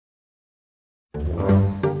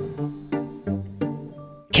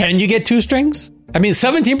Can you get 2 strings? I mean,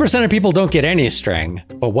 17% of people don't get any string,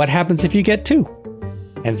 but what happens if you get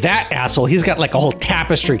 2? And that asshole, he's got like a whole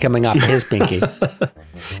tapestry coming off of his pinky.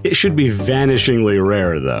 It should be vanishingly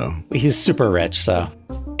rare, though. He's super rich, so.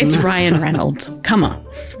 It's Ryan Reynolds. Come on.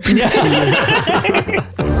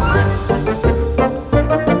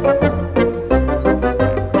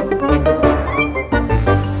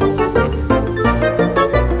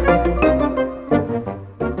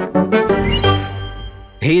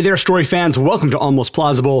 Hey there, story fans. Welcome to Almost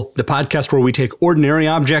Plausible, the podcast where we take ordinary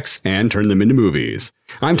objects and turn them into movies.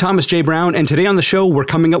 I'm Thomas J. Brown, and today on the show, we're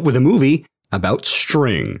coming up with a movie about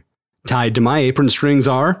string. Tied to my apron strings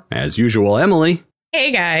are, as usual, Emily.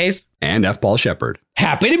 Hey, guys. And F. Paul Shepard.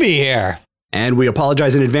 Happy to be here. And we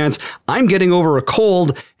apologize in advance. I'm getting over a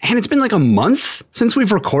cold, and it's been like a month since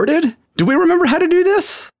we've recorded. Do we remember how to do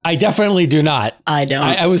this? I definitely do not. I don't.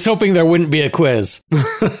 I was hoping there wouldn't be a quiz.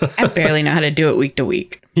 I barely know how to do it week to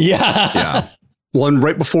week. Yeah. Well, and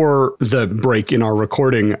right before the break in our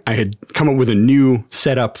recording, I had come up with a new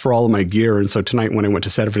setup for all of my gear. And so tonight when I went to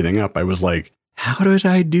set everything up, I was like, how did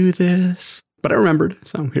I do this? But I remembered.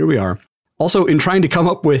 So here we are. Also, in trying to come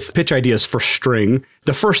up with pitch ideas for string,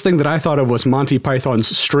 the first thing that I thought of was Monty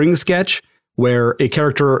Python's String Sketch, where a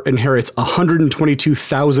character inherits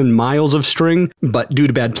 122,000 miles of string, but due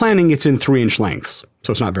to bad planning, it's in 3-inch lengths.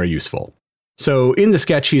 So it's not very useful. So in the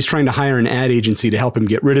sketch, he's trying to hire an ad agency to help him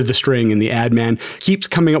get rid of the string, and the ad man keeps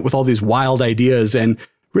coming up with all these wild ideas. And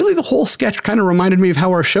really, the whole sketch kind of reminded me of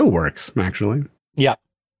how our show works, actually. Yeah.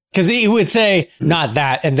 Because he would say, not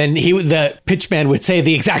that, and then the pitch man would say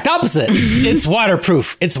the exact opposite. It's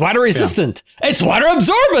waterproof. It's water resistant. Yeah. It's water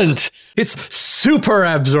absorbent. It's super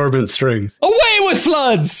absorbent strings. Away with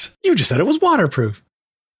floods. You just said it was waterproof.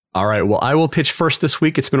 All right, well, I will pitch first this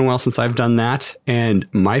week. It's been a while since I've done that. And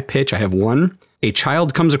my pitch, I have one. A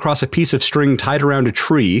child comes across a piece of string tied around a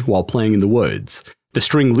tree while playing in the woods. The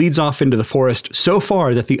string leads off into the forest so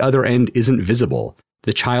far that the other end isn't visible.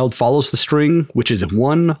 The child follows the string, which is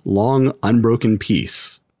one long, unbroken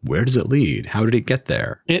piece. Where does it lead? How did it get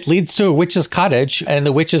there? It leads to a witch's cottage, and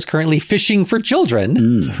the witch is currently fishing for children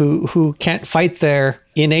who can't fight their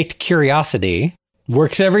innate curiosity.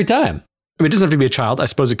 Works every time. I mean, it doesn't have to be a child. I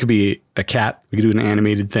suppose it could be a cat. We could do an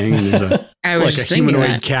animated thing. And there's a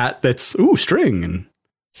humanoid cat that's, string. And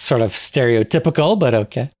sort of stereotypical, but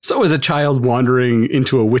okay. So is a child wandering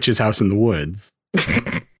into a witch's house in the woods.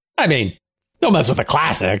 I mean, don't mess with the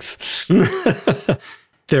classics.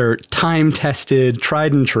 They're time-tested,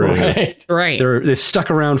 tried and true. Right. They're stuck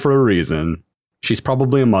around for a reason. She's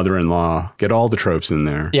probably a mother-in-law. Get all the tropes in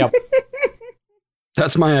there. Yep.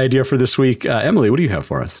 That's my idea for this week. Emily, what do you have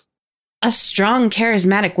for us? A strong,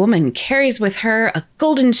 charismatic woman carries with her a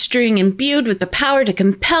golden string imbued with the power to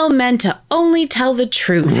compel men to only tell the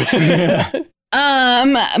truth.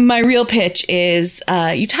 My real pitch is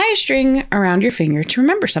you tie a string around your finger to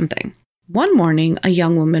remember something. One morning, a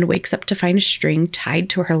young woman wakes up to find a string tied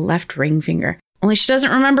to her left ring finger, only she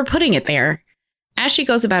doesn't remember putting it there. As she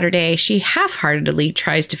goes about her day, she half-heartedly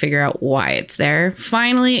tries to figure out why it's there.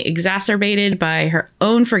 Finally, exacerbated by her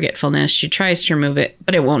own forgetfulness, she tries to remove it,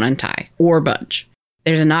 but it won't untie or budge.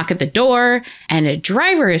 There's a knock at the door, and a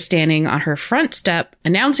driver is standing on her front step,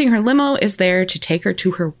 announcing her limo is there to take her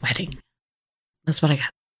to her wedding. That's what I got.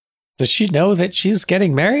 Does she know that she's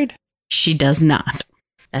getting married? She does not.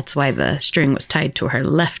 That's why the string was tied to her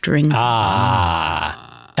left ring.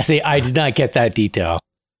 I see. I did not get that detail.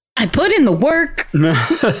 I put in the work.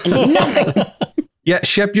 Nothing. Yeah,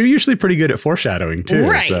 Shep, you're usually pretty good at foreshadowing, too.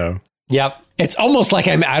 Right. So. Yep. It's almost like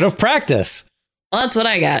I'm out of practice. Well, that's what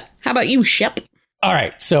I got. How about you, Shep? All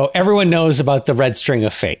right. So everyone knows about the red string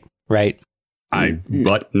of fate, right?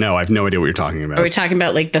 But no, I have no idea what you're talking about. Are we talking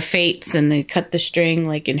about like the fates and they cut the string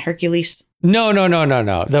like in Hercules? No.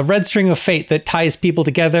 The red string of fate that ties people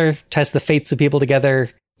together, ties the fates of people together,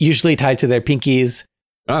 usually tied to their pinkies.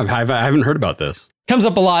 Oh, I haven't heard about this. Comes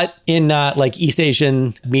up a lot in like East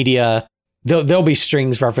Asian media. There'll be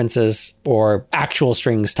strings references or actual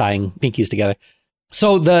strings tying pinkies together.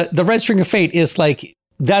 So the red string of fate is like,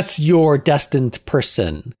 that's your destined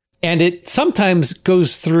person. And it sometimes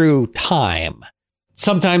goes through time.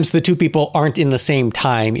 Sometimes the two people aren't in the same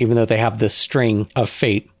time, even though they have this string of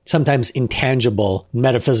fate. Sometimes intangible,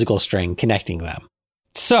 metaphysical string connecting them.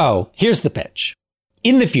 So here's the pitch.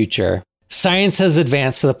 In the future, science has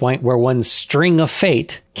advanced to the point where one's string of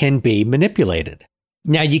fate can be manipulated.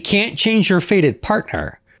 Now, you can't change your fated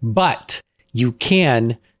partner, but you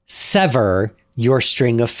can sever your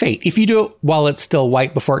string of fate. If you do it while it's still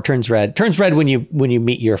white before it turns red when you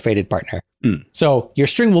meet your fated partner. So your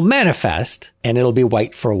string will manifest and it'll be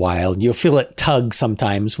white for a while. You'll feel it tug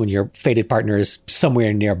sometimes when your fated partner is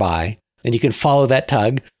somewhere nearby, and you can follow that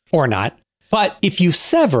tug or not. But if you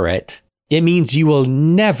sever it, it means you will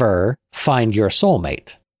never find your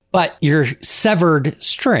soulmate. But your severed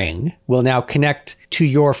string will now connect to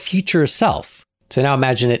your future self. So now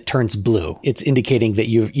imagine it turns blue. It's indicating that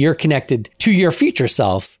you're connected to your future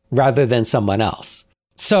self rather than someone else.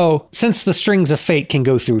 So since the strings of fate can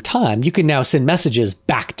go through time, you can now send messages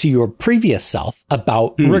back to your previous self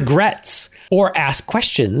about regrets or ask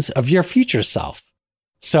questions of your future self.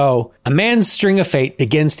 So a man's string of fate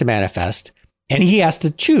begins to manifest, and he has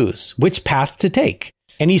to choose which path to take.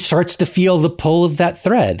 And he starts to feel the pull of that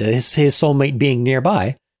thread, his soulmate being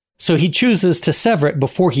nearby. So he chooses to sever it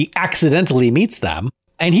before he accidentally meets them.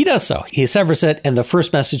 And he does so. He severs it. And the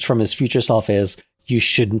first message from his future self is, you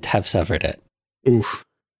shouldn't have severed it. Oof.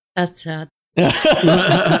 That's sad.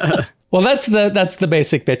 Well, that's the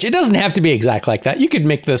basic pitch. It doesn't have to be exact like that. You could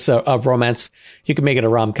make this a romance. You could make it a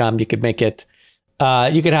rom-com. You could make it,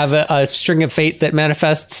 you could have a string of fate that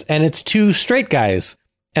manifests and it's two straight guys.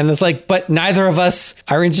 And it's like, but neither of us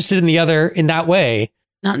are interested in the other in that way.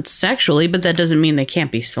 Not sexually, but that doesn't mean they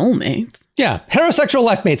can't be soulmates. Yeah. Heterosexual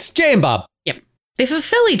life mates, Jay and Bob. Yep. They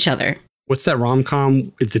fulfill each other. What's that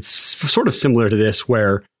rom-com? It's sort of similar to this,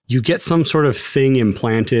 where you get some sort of thing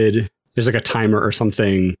implanted. There's like a timer or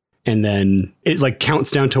something. And then it like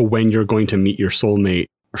counts down to when you're going to meet your soulmate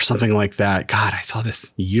or something like that. God, I saw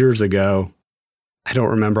this years ago. I don't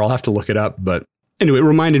remember. I'll have to look it up. But anyway, it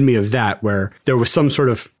reminded me of that, where there was some sort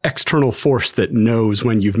of external force that knows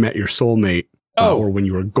when you've met your soulmate or when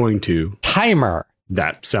you were going to. Timer.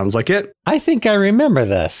 That sounds like it. I think I remember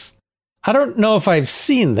this. I don't know if I've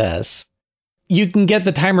seen this. You can get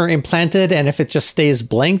the timer implanted, and if it just stays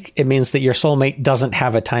blank, it means that your soulmate doesn't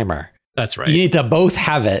have a timer. That's right. You need to both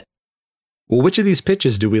have it. Well, which of these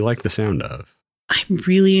pitches do we like the sound of? I'm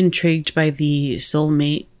really intrigued by the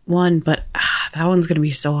soulmate one, but that one's going to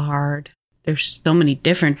be so hard. There's so many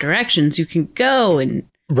different directions you can go. And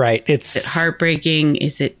right. Is it heartbreaking?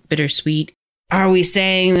 Is it bittersweet? Are we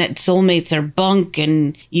saying that soulmates are bunk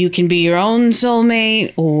and you can be your own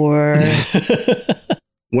soulmate, or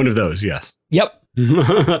one of those? Yes. Yep.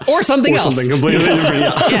 Or something else. Something completely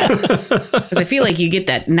different. Yeah. Because I feel like you get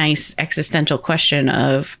that nice existential question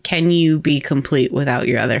of, can you be complete without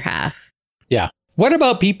your other half? Yeah. What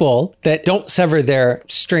about people that don't sever their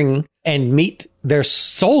string and meet their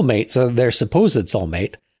soulmate, so their supposed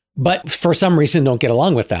soulmate, but for some reason don't get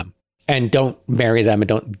along with them and don't marry them and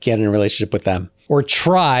don't get in a relationship with them, or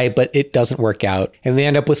try, but it doesn't work out. And they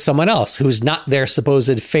end up with someone else who's not their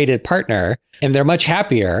supposed fated partner, and they're much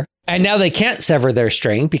happier. And now they can't sever their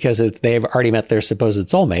string because they've already met their supposed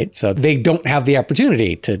soulmate. So they don't have the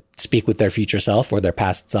opportunity to speak with their future self or their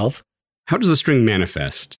past self. How does the string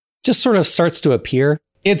manifest? Just sort of starts to appear.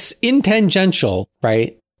 It's intangential,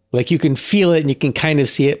 right? Like you can feel it and you can kind of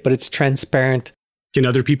see it, but it's transparent. Can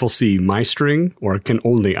other people see my string, or can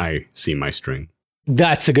only I see my string?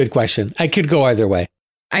 That's a good question. I could go either way.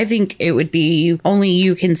 I think it would be only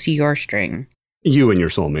you can see your string. You and your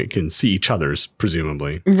soulmate can see each other's,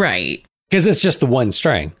 presumably. Right. Because it's just the one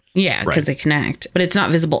string. Yeah, because they connect. But it's not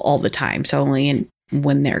visible all the time. So only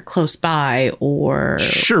when they're close by, or...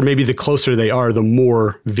 Sure, maybe the closer they are, the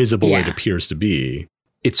more visible it appears to be.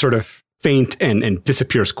 It's sort of faint and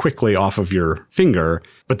disappears quickly off of your finger.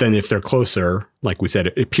 But then if they're closer, like we said,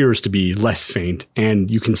 it appears to be less faint, and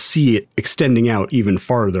you can see it extending out even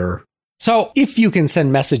farther. So if you can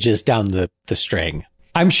send messages down the string,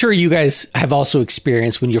 I'm sure you guys have also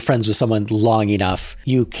experienced when you're friends with someone long enough,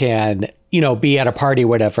 you can, be at a party or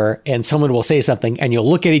whatever, and someone will say something and you'll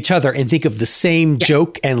look at each other and think of the same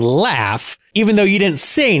joke and laugh, even though you didn't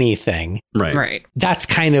say anything. Right. That's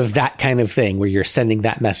that kind of thing where you're sending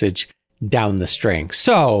that message down the string.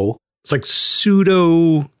 So it's like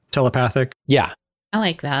pseudo telepathic. Yeah. I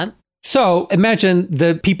like that. So imagine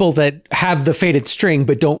the people that have the fated string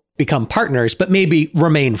but don't become partners, but maybe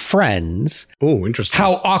remain friends. Oh, interesting.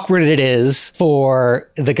 How awkward it is for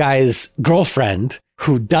the guy's girlfriend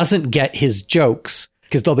who doesn't get his jokes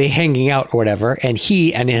because they'll be hanging out or whatever, and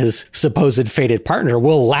he and his supposed fated partner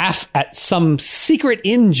will laugh at some secret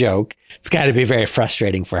in joke. It's got to be very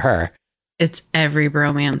frustrating for her. It's every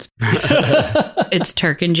bromance. It's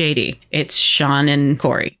Turk and JD. It's Sean and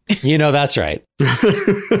Corey. That's right.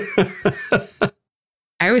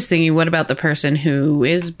 I was thinking, what about the person who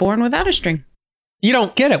is born without a string? You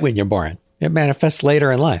don't get it when you're born. It manifests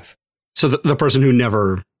later in life. So the person who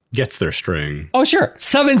never gets their string. Oh, sure.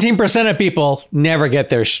 17% of people never get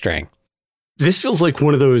their string. This feels like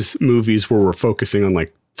one of those movies where we're focusing on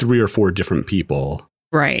like 3 or 4 different people.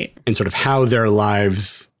 Right. And sort of how their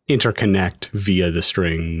lives interconnect via the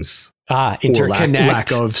strings. Interconnect. Or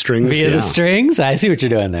lack of strings. Via the strings? I see what you're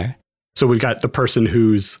doing there. So we've got the person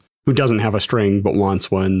who doesn't have a string but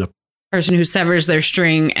wants one. The person who severs their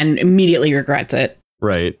string and immediately regrets it.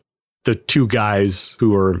 Right. The 2 guys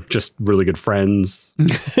who are just really good friends.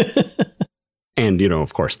 And,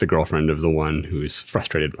 of course, the girlfriend of the one who's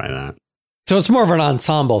frustrated by that. So it's more of an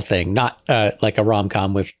ensemble thing, not like a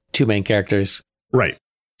rom-com with 2 main characters. Right.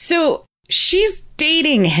 So she's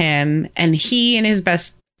dating him and he and his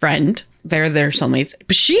best friend, they're their soulmates.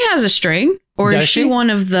 But she has a string? Or Does is she one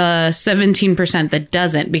of the 17% that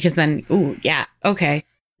doesn't? Because then, okay.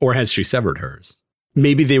 Or has she severed hers?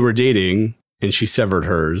 Maybe they were dating and she severed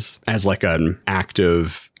hers as like an act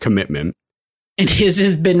of commitment. And his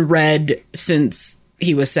has been read since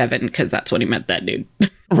he was 7 because that's when he met that dude.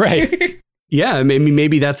 Right. Yeah,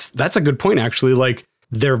 maybe that's a good point, actually. Like,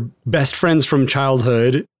 they're best friends from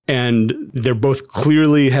childhood and they're both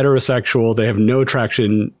clearly heterosexual. They have no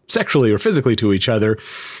attraction sexually or physically to each other.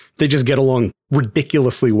 They just get along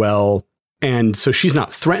ridiculously well. And so she's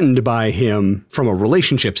not threatened by him from a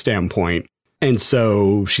relationship standpoint. And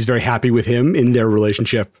so she's very happy with him in their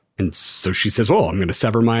relationship. And so she says, well, I'm going to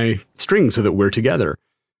sever my string so that we're together.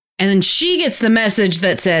 And then she gets the message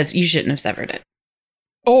that says, you shouldn't have severed it.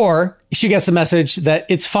 Or she gets the message that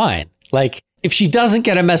it's fine. Like, if she doesn't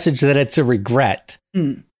get a message that it's a regret,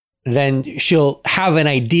 then she'll have an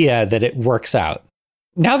idea that it works out.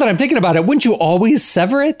 Now that I'm thinking about it, wouldn't you always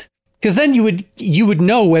sever it? Because then you would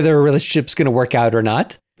know whether a relationship's going to work out or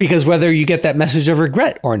not. Because whether you get that message of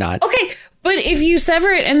regret or not. Okay, but if you sever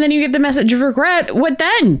it and then you get the message of regret, what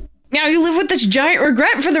then? Now you live with this giant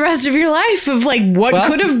regret for the rest of your life of like what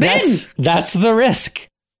could have been. That's the risk.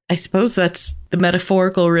 I suppose that's the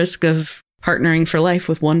metaphorical risk of partnering for life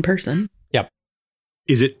with one person. Yep.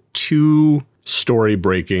 Is it too story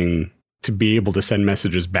breaking to be able to send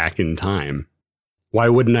messages back in time? Why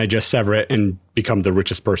wouldn't I just sever it and become the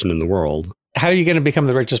richest person in the world? How are you going to become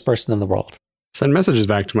the richest person in the world? Send messages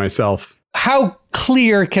back to myself. How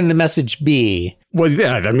clear can the message be? Well,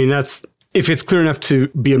 yeah, I mean, that's if it's clear enough to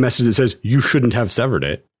be a message that says you shouldn't have severed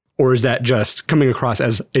it, or is that just coming across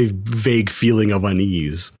as a vague feeling of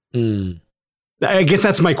unease? I guess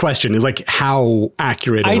that's my question, is like how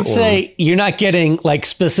accurate. I'd say you're not getting like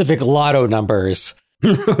specific lotto numbers.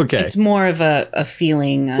 Okay. It's more of a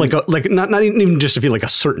feeling. Like not even just a feel, like a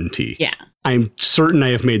certainty. Yeah. I'm certain I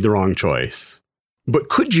have made the wrong choice. But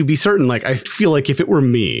could you be certain? Like, I feel like if it were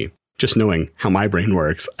me, just knowing how my brain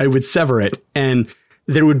works, I would sever it and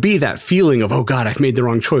there would be that feeling of, oh God, I've made the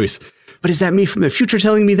wrong choice. But is that me from the future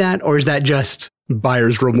telling me that? Or is that just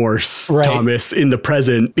buyer's remorse, right? Thomas in the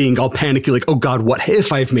present being all panicky, like, oh God, what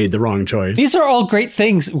if I've made the wrong choice? These are all great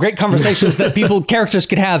things, great conversations that characters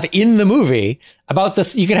could have in the movie about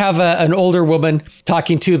this. You could have an older woman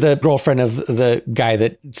talking to the girlfriend of the guy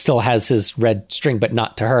that still has his red string, but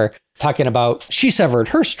not to her, talking about she severed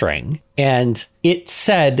her string and it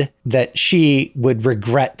said that she would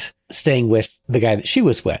regret staying with the guy that she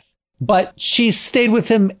was with. But she stayed with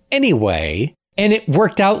him anyway, and it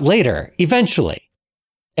worked out later, eventually.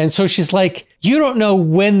 And so she's like, you don't know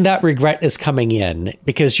when that regret is coming in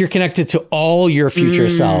because you're connected to all your future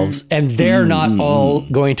selves, and they're not all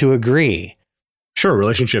going to agree. Sure,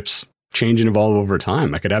 relationships change and evolve over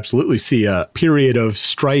time. I could absolutely see a period of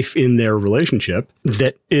strife in their relationship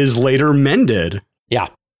that is later mended. Yeah.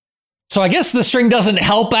 So I guess the string doesn't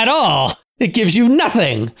help at all. It gives you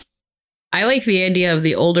nothing. I like the idea of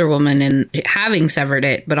the older woman and having severed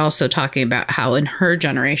it, but also talking about how in her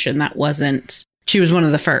generation she was one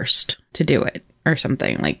of the first to do it or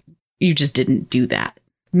something. Like, you just didn't do that.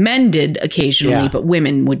 Men did occasionally, but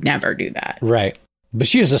women would never do that. Right. But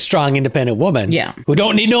she is a strong, independent woman. Yeah. Who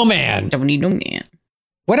don't need no man. Don't need no man.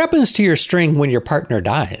 What happens to your string when your partner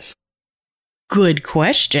dies? Good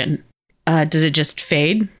question. Does it just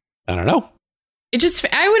fade? I don't know.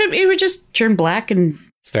 It would just turn black and...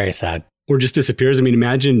 It's very sad. Or just disappears. I mean,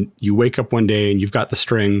 imagine you wake up one day and you've got the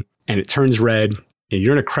string and it turns red and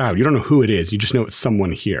you're in a crowd. You don't know who it is. You just know it's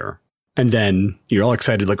someone here. And then you're all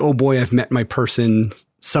excited, like, oh boy, I've met my person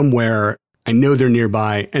somewhere. I know they're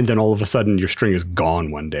nearby. And then all of a sudden your string is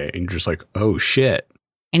gone one day and you're just like, oh shit.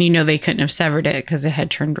 And you know they couldn't have severed it because it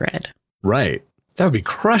had turned red. Right. That would be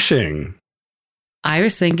crushing. I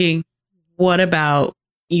was thinking, what about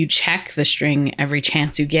you check the string every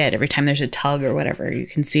chance you get, every time there's a tug or whatever, you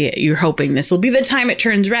can see it. You're hoping this will be the time it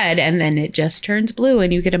turns red, and then it just turns blue,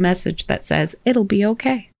 and you get a message that says, it'll be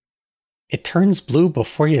okay. It turns blue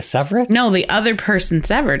before you sever it? No, the other person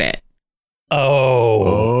severed it.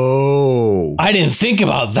 Oh. I didn't think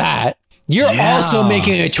about that. You're also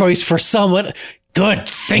making a choice for someone. Good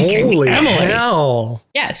thinking, Holy Emily. hell.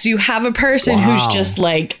 Yeah, so you have a person who's just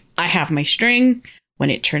like, I have my string. When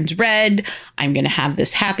it turns red, I'm going to have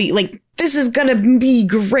this happy, like, this is going to be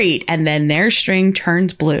great. And then their string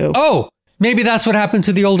turns blue. Oh, maybe that's what happened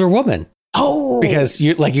to the older woman. Oh. Because,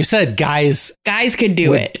 like you said, guys could do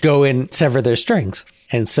would it. go and sever their strings.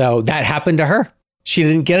 And so that happened to her. She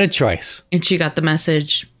didn't get a choice. And she got the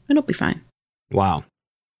message, it'll be fine. Wow.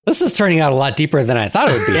 This is turning out a lot deeper than I thought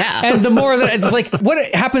it would be. Yeah. And the more that it's like,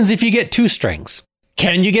 what happens if you get 2 strings?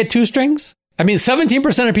 Can you get 2 strings? I mean,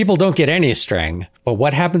 17% of people don't get any string, but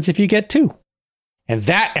what happens if you get 2? And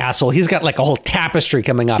that asshole, he's got like a whole tapestry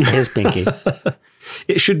coming off of his pinky.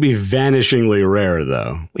 It should be vanishingly rare,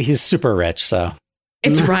 though. He's super rich, so.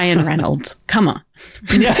 It's Ryan Reynolds. Come on.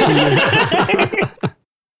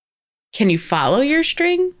 Can you follow your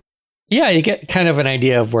string? Yeah, you get kind of an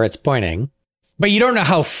idea of where it's pointing, but you don't know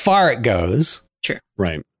how far it goes. True.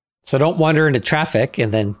 Right. So don't wander into traffic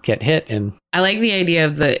and then get hit. And I like the idea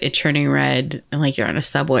of it turning red and like you're on a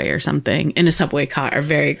subway or something in a subway car, a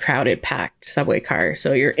very crowded, packed subway car.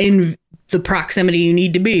 So you're in the proximity you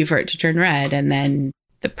need to be for it to turn red. And then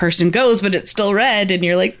the person goes, but it's still red. And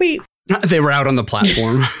you're like, wait. They were out on the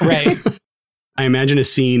platform. right. I imagine a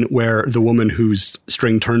scene where the woman whose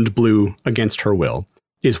string turned blue against her will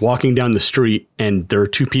is walking down the street and there are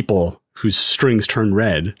 2 people whose strings turn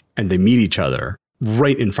red and they meet each other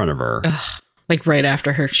right in front of her. Ugh, like right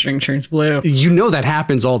after her string turns blue. You know that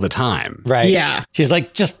happens all the time. Right. Yeah. She's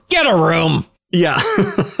like, just get a room. Yeah.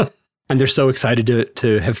 And they're so excited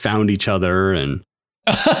to have found each other. And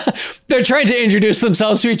they're trying to introduce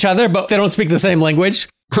themselves to each other, but they don't speak the same language.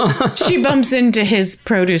 She bumps into his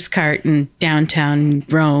produce cart in downtown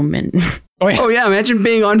Rome. And oh, yeah. Imagine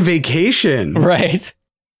being on vacation. Right.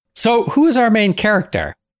 So who is our main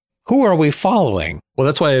character? Who are we following? Well,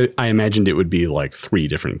 that's why I imagined it would be like 3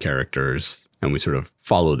 different characters and we sort of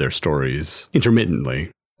follow their stories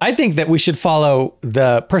intermittently. I think that we should follow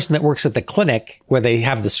the person that works at the clinic where they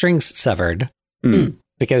have the strings severed,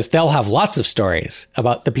 because they'll have lots of stories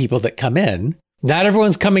about the people that come in. Not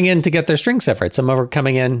everyone's coming in to get their strings severed. Some of them are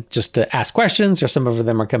coming in just to ask questions, or some of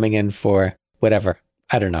them are coming in for whatever.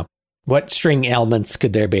 I don't know. What string ailments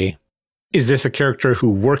could there be? Is this a character who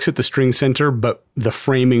works at the string center, but the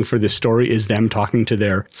framing for this story is them talking to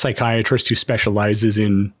their psychiatrist who specializes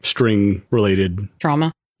in string-related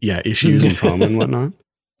trauma? Yeah, issues and trauma and whatnot?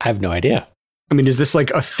 I have no idea. I mean, is this like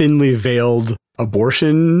a thinly veiled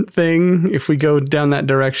abortion thing if we go down that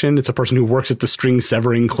direction? It's a person who works at the string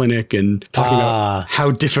severing clinic and talking about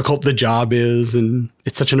how difficult the job is, and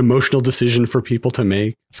it's such an emotional decision for people to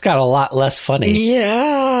make. It's got a lot less funny.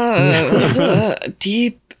 Yeah. It was a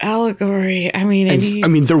deep allegory. I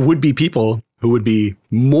mean, there would be people who would be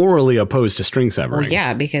morally opposed to string severing. Well,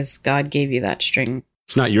 yeah, because God gave you that string.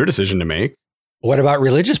 It's not your decision to make. What about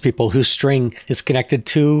religious people whose string is connected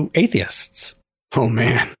to atheists? Oh,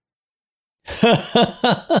 man.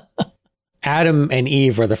 Adam and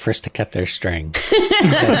Eve were the first to cut their string.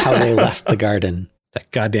 That's how they left the garden. That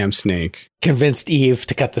goddamn snake. Convinced Eve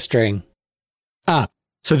to cut the string.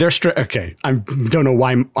 So their string, okay, I don't know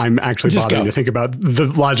why I'm actually bothering to think about the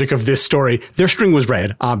logic of this story. Their string was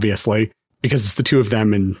red, obviously, because it's the 2 of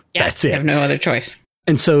them and that's it. You have no other choice.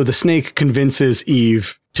 And so the snake convinces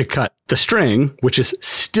Eve to cut the string, which is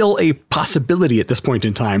still a possibility at this point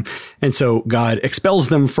in time. And so God expels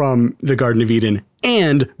them from the Garden of Eden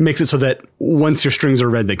and makes it so that once your strings are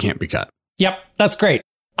red, they can't be cut. Yep, that's great.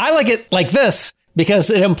 I like it like this because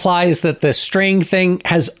it implies that the string thing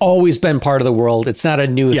has always been part of the world. It's not a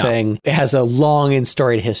new thing. It has a long and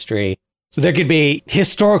storied history. So there could be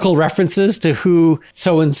historical references to who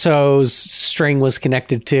so-and-so's string was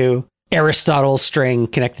connected to. Aristotle's string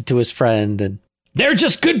connected to his friend, and they're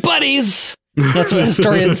just good buddies. That's what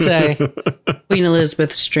historians say. Queen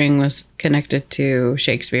Elizabeth's string was connected to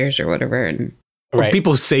Shakespeare's or whatever. And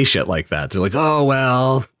people say shit like that. They're like, oh,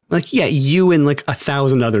 well, like, yeah, you and like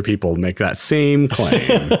 1,000 other people make that same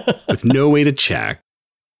claim with no way to check.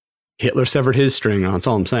 Hitler severed his string. That's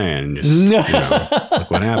all I'm saying. Just,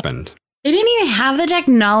 look what happened. They didn't even have the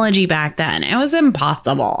technology back then. It was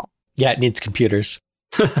impossible. Yeah, it needs computers.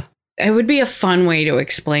 It would be a fun way to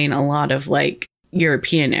explain a lot of like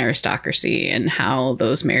European aristocracy and how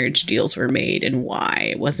those marriage deals were made and why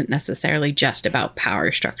it wasn't necessarily just about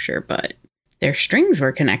power structure, but their strings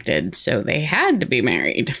were connected, so they had to be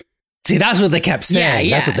married. See, that's what they kept saying.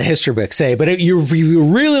 Yeah. That's what the history books say. But if you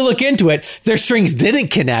really look into it, their strings didn't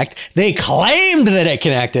connect. They claimed that it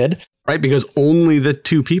connected. Right, because only the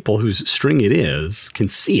 2 people whose string it is can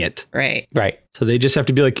see it. Right. Right. So they just have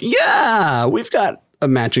to be like, yeah, we've got a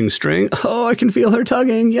matching string. Oh, I can feel her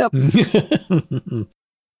tugging. Yep.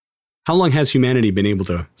 How long has humanity been able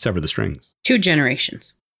to sever the strings? 2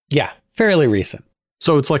 generations. Yeah, fairly recent.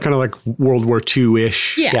 So it's like kind of like World War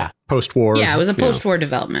II-ish, Yeah. post-war. Yeah, it was a post-war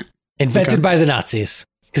development. Invented by the Nazis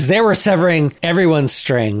because they were severing everyone's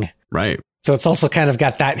string. Right. So it's also kind of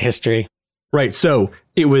got that history. Right. So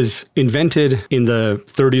it was invented in the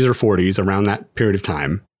 30s or 40s, around that period of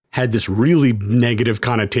time, had this really negative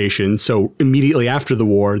connotation. So immediately after the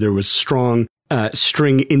war, there was strong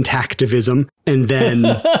string intactivism. And then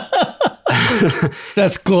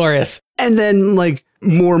That's glorious. And then like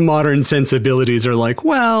more modern sensibilities are like,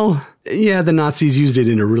 well, yeah, the Nazis used it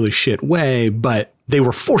in a really shit way, but they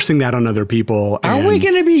were forcing that on other people. Are we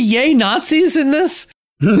going to be yay Nazis in this?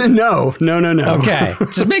 No. Okay,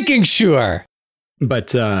 just making sure.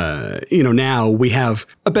 But, now we have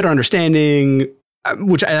a better understanding,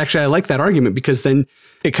 which I like that argument, because then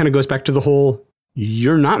it kind of goes back to the whole,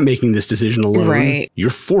 you're not making this decision alone. Right. You're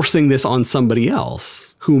forcing this on somebody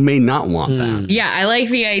else who may not want that. Yeah, I like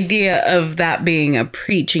the idea of that being a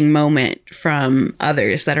preaching moment from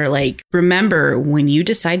others that are like, remember, when you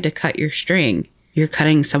decide to cut your string, you're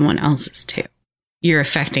cutting someone else's too. You're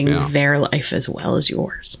affecting their life as well as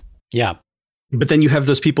yours. Yeah. But then you have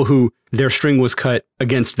those people who their string was cut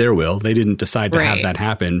against their will. They didn't decide to have that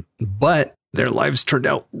happen, but their lives turned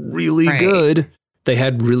out really good. They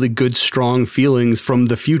had really good, strong feelings from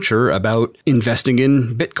the future about investing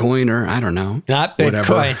in Bitcoin or I don't know. Not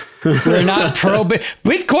Bitcoin. We're not pro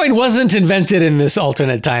Bitcoin wasn't invented in this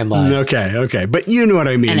alternate timeline. Okay. But you know what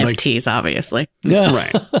I mean. NFTs, obviously.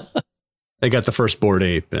 Right. They got the first Bored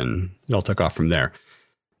Ape and it all took off from there.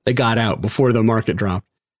 They got out before the market dropped.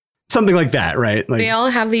 Something like that, right? Like, they all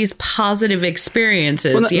have these positive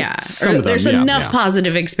experiences. There's enough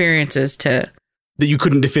positive experiences to... that you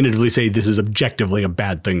couldn't definitively say this is objectively a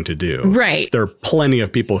bad thing to do. Right. There are plenty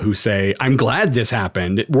of people who say, I'm glad this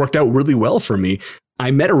happened. It worked out really well for me. I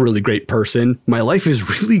met a really great person. My life is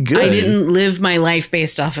really good. I didn't live my life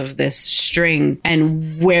based off of this string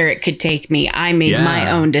and where it could take me. I made my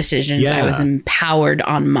own decisions. I was empowered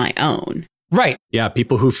on my own. Right. Yeah.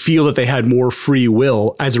 People who feel that they had more free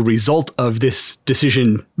will as a result of this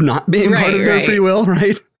decision not being part of their free will,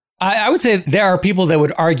 right? I would say there are people that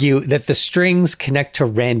would argue that the strings connect to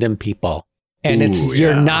random people. And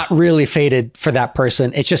you're not really fated for that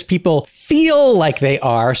person. It's just people feel like they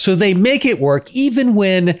are, so they make it work even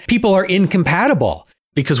when people are incompatible.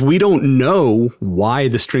 Because we don't know why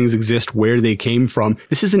the strings exist, where they came from.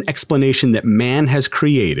 This is an explanation that man has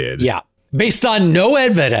created. Yeah. Based on no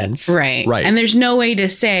evidence. Right. And there's no way to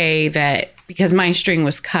say that because my string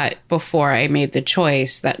was cut before I made the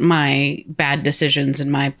choice that my bad decisions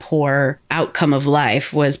and my poor outcome of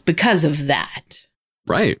life was because of that.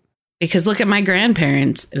 Right. Because look at my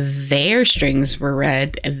grandparents. Their strings were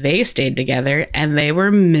red, they stayed together, and they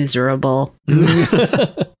were miserable.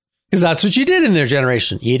 Because that's what you did in their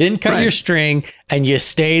generation. You didn't cut your string, and you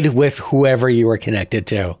stayed with whoever you were connected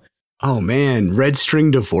to. Oh, man. Red string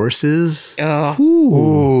divorces? Oh.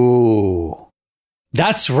 Ooh.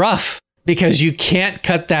 That's rough because you can't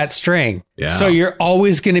cut that string. Yeah. So you're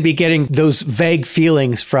always going to be getting those vague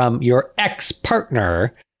feelings from your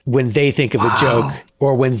ex-partner when they think of a joke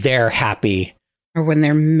or when they're happy. Or when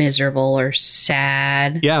they're miserable or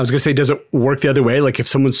sad. Yeah, I was going to say, does it work the other way? Like if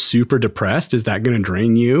someone's super depressed, is that going to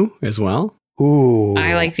drain you as well? Ooh.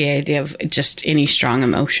 I like the idea of just any strong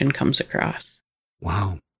emotion comes across.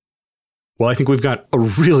 Wow. Well, I think we've got a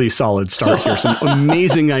really solid start here. Some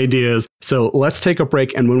amazing ideas. So let's take a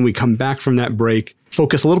break. And when we come back from that break,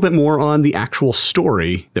 focus a little bit more on the actual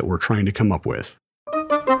story that we're trying to come up with.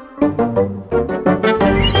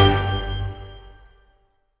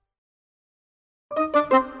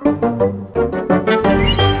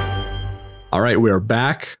 All right, we are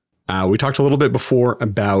back. We talked a little bit before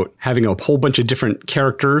about having a whole bunch of different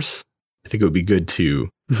characters. I think it would be good to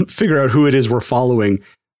figure out who it is we're following.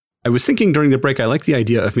 I was thinking during the break, I like the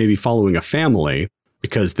idea of maybe following a family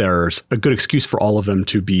because there's a good excuse for all of them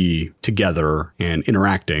to be together and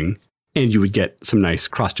interacting. And you would get some nice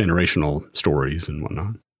cross-generational stories and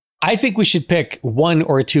whatnot. I think we should pick 1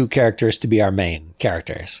 or 2 characters to be our main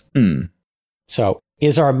characters. So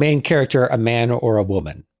is our main character a man or a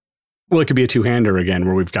woman? Well, it could be a two-hander again,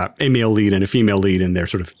 where we've got a male lead and a female lead, and they're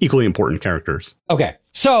sort of equally important characters. Okay.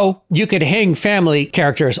 So you could hang family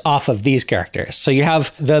characters off of these characters. So you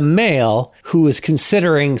have the male who is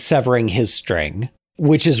considering severing his string,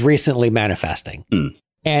 which is recently manifesting.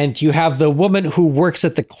 And you have the woman who works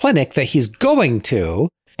at the clinic that he's going to,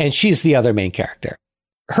 and she's the other main character.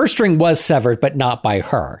 Her string was severed, but not by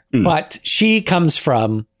her. But she comes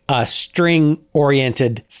from a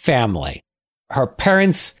string-oriented family. Her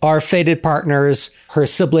parents are fated partners. Her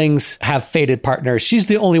siblings have fated partners. She's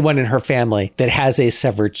the only one in her family that has a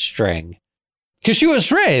severed string. Because she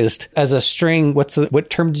was raised as a string. What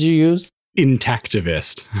term did you use?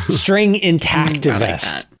 Intactivist. String intactivist. I like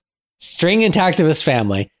that. String intactivist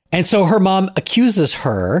family. And so her mom accuses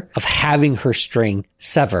her of having her string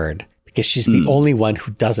severed because she's the only one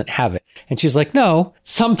who doesn't have it. And she's like, no,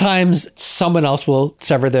 sometimes someone else will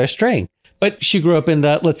sever their string. But she grew up in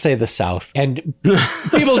let's say the South, and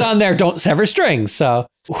people down there don't sever strings. So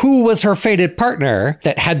who was her fated partner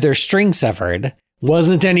that had their string severed?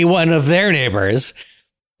 Wasn't any one of their neighbors.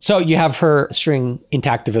 So you have her string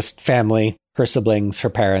intactivist family, her siblings, her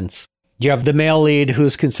parents. You have the male lead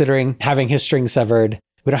who's considering having his string severed.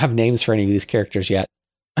 We don't have names for any of these characters yet.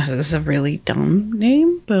 This is a really dumb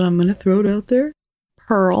name, but I'm going to throw it out there.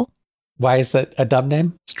 Pearl. Why is that a dumb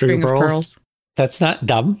name? String of pearls. That's not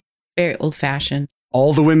dumb. Very old fashioned.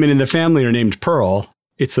 All the women in the family are named Pearl.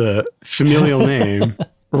 It's a familial name.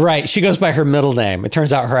 Right. She goes by her middle name. It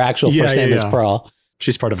turns out her actual first name is Pearl.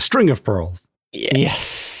 She's part of a string of pearls.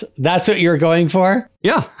 Yes. That's what you're going for?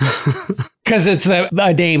 Yeah. Because it's a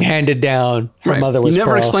name handed down. Her mother was You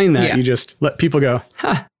never Pearl. explain that. Yeah. You just let people go,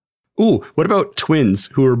 huh. Ooh, what about twins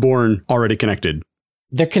who were born already connected?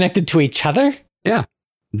 They're connected to each other? Yeah.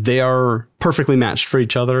 They are perfectly matched for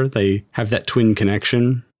each other. They have that twin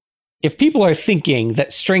connection. If people are thinking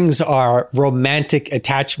that strings are romantic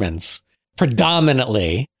attachments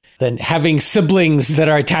predominantly, then having siblings that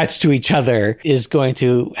are attached to each other is going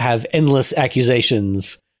to have endless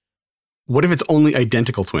accusations. What if it's only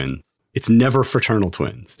identical twins? It's never fraternal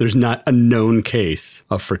twins. There's not a known case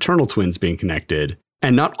of fraternal twins being connected.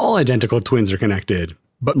 And not all identical twins are connected,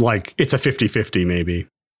 but like it's a 50-50 maybe.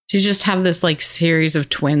 Do you just have this like series of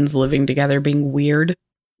twins living together being weird?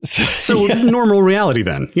 So normal reality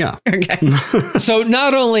then. Yeah. Okay. So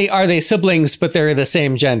not only are they siblings, but they're the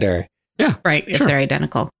same gender. Yeah. Right. If they're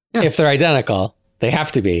identical. Yeah. If they're identical, they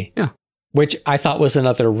have to be. Yeah. Which I thought was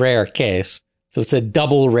another rare case. So it's a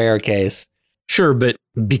double rare case. Sure, but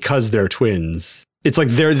because they're twins, it's like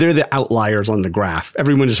they're the outliers on the graph.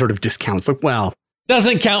 Everyone just sort of discounts like, well,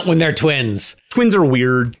 doesn't count when they're twins. Twins are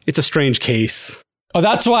weird. It's a strange case. Oh,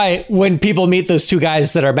 that's why when people meet those two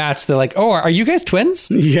guys that are matched, they're like, oh, are you guys twins?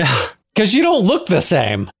 Yeah. Because you don't look the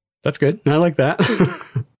same. That's good. I like that.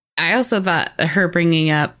 I also thought her bringing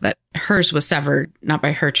up that hers was severed, not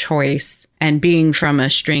by her choice, and being from a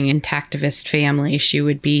string intactivist family, she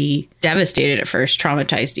would be devastated at first,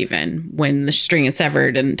 traumatized even, when the string is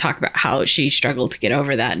severed, and talk about how she struggled to get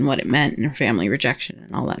over that and what it meant and her family rejection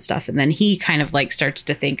and all that stuff. And then he kind of like starts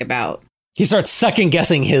to think about... He starts second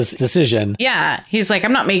guessing his decision. Yeah. He's like,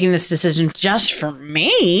 I'm not making this decision just for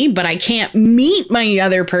me, but I can't meet my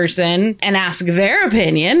other person and ask their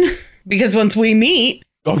opinion because once we meet...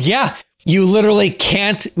 Oh, yeah. You literally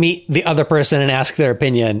can't meet the other person and ask their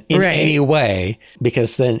opinion in any way,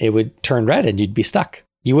 because then it would turn red and you'd be stuck.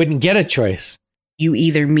 You wouldn't get a choice. You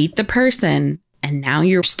either meet the person and now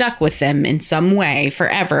you're stuck with them in some way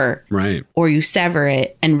forever. Right. Or you sever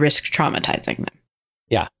it and risk traumatizing them.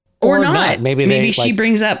 Yeah. Or not. Maybe she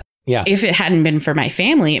brings up, if it hadn't been for my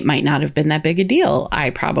family, it might not have been that big a deal.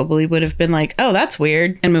 I probably would have been like, oh, that's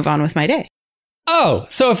weird, and move on with my day. Oh,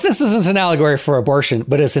 so if this isn't an allegory for abortion,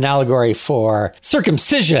 but it's an allegory for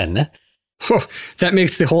circumcision. That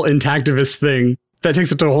makes the whole intactivist thing, that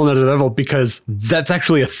takes it to a whole nother level, because that's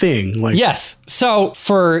actually a thing. Like, yes. So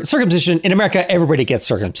for circumcision in America, everybody gets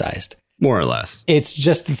circumcised. More or less. It's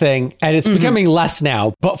just the thing. And it's becoming less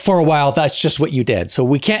now. But for a while, that's just what you did. So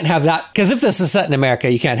we can't have that. Because if this is set in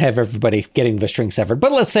America, you can't have everybody getting the string severed.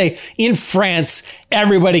 But let's say in France,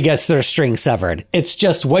 everybody gets their string severed. It's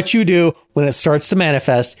just what you do when it starts to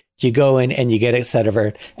manifest. You go in and you get it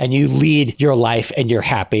severed and you lead your life and you're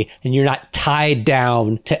happy and you're not tied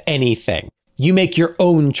down to anything. You make your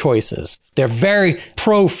own choices. They're very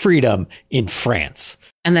pro-freedom in France.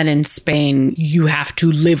 And then in Spain, you have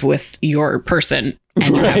to live with your person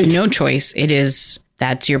and you have no choice.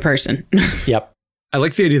 That's your person. Yep. I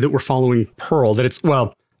like the idea that we're following Pearl, that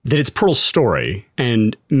it's Pearl's story.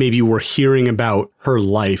 And maybe we're hearing about her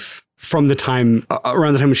life from the time,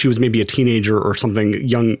 around the time when she was maybe a teenager or something,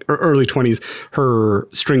 young or early 20s, her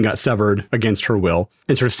string got severed against her will,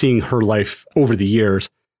 and sort of seeing her life over the years.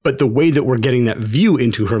 But the way that we're getting that view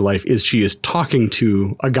into her life is she is talking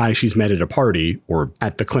to a guy she's met at a party or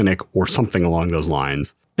at the clinic or something along those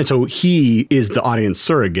lines. And so he is the audience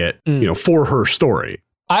surrogate, for her story.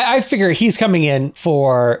 I figure he's coming in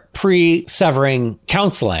for pre-severing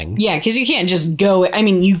counseling. Yeah, because you can't just go. I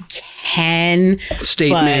mean, you can.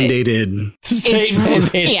 State mandated.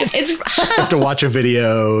 Yeah, You have to watch a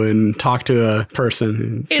video and talk to a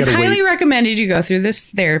person. It's highly recommended you go through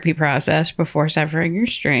this therapy process before severing your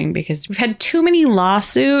string, because we've had too many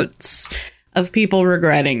lawsuits of people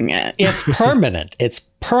regretting it. It's permanent. It's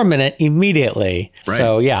permanent immediately. Right.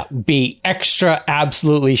 So yeah, be extra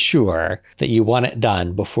absolutely sure that you want it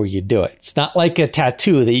done before you do it. It's not like a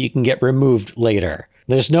tattoo that you can get removed later.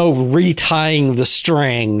 There's no retying the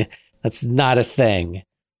string. That's not a thing.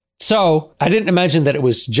 So I didn't imagine that it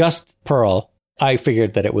was just Pearl. I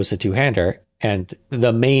figured that it was a two-hander, and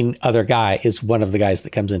the main other guy is one of the guys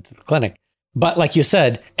that comes into the clinic. But like you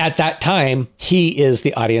said, at that time, he is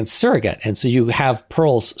the audience surrogate. And so you have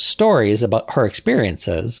Pearl's stories about her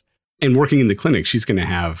experiences. And working in the clinic, she's going to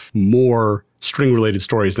have more string-related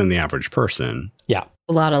stories than the average person. Yeah.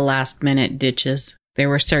 A lot of last-minute ditches. They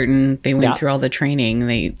were certain. They went through all the training.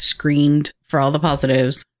 They screened for all the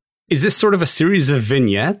positives. Is this sort of a series of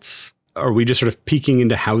vignettes? Are we just sort of peeking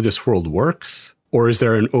into how this world works? Or is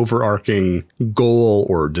there an overarching goal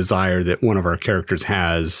or desire that one of our characters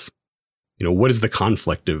has? You know, what is the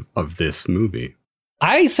conflict of this movie?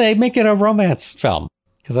 I say make it a romance film,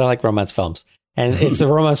 because I like romance films. And it's a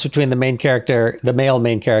romance between the main character, the male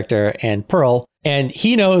main character, and Pearl. And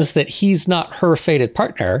he knows that he's not her fated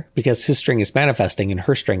partner because his string is manifesting and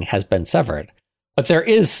her string has been severed. But there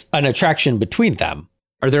is an attraction between them.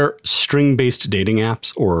 Are there string-based dating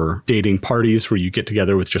apps or dating parties where you get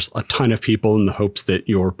together with just a ton of people in the hopes that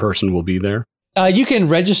your person will be there? You can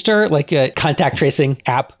register like a contact tracing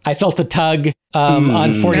app. I felt a tug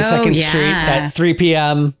on 42nd Street at 3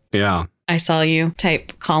 p.m. Yeah. I saw you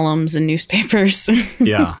type columns in newspapers.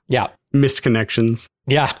 Yeah. Yeah. Missed connections.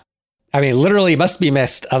 Yeah. I mean, literally must be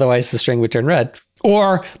missed. Otherwise, the string would turn red.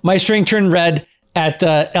 Or my string turned red at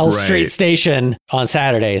the L Street station on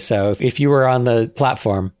Saturday. So if you were on the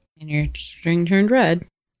platform and your string turned red,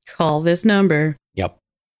 call this number. Yep.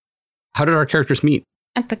 How did our characters meet?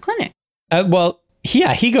 At the clinic.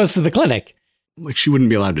 He goes to the clinic. Like, she wouldn't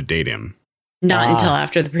be allowed to date him. Not until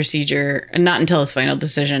after the procedure, and not until his final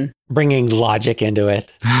decision. Bringing logic into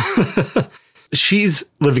it. She's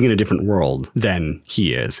living in a different world than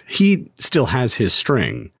he is. He still has his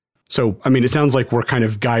string. So, I mean, it sounds like we're kind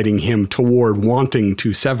of guiding him toward wanting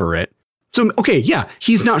to sever it. So, okay, yeah,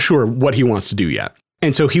 he's not sure what he wants to do yet.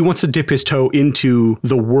 And so he wants to dip his toe into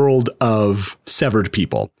the world of severed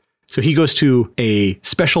people. So he goes to a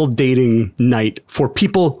special dating night for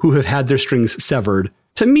people who have had their strings severed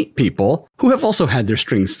to meet people who have also had their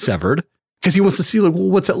strings severed, because he wants to see, like, well,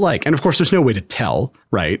 what's it like? And of course, there's no way to tell,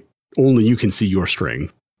 right? Only you can see your string.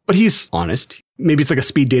 But he's honest. Maybe it's like a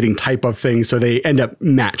speed dating type of thing. So they end up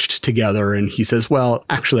matched together. And he says, well,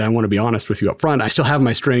 actually, I want to be honest with you up front. I still have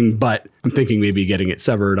my string, but I'm thinking maybe getting it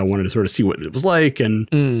severed. I wanted to sort of see what it was like.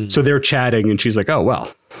 And so they're chatting and she's like, oh,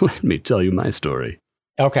 well, let me tell you my story.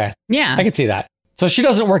 Okay. Yeah. I can see that. So she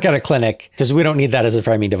doesn't work at a clinic because we don't need that as a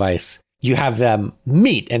framing device. You have them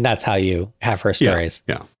meet and that's how you have her stories.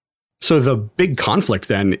 Yeah. So the big conflict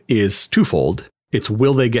then is twofold. It's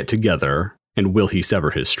will they get together and will he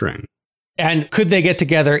sever his string? And could they get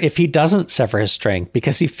together if he doesn't sever his string?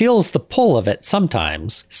 Because he feels the pull of it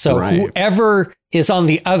sometimes. So whoever is on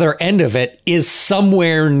the other end of it is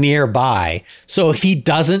somewhere nearby. So if he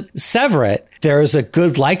doesn't sever it, there is a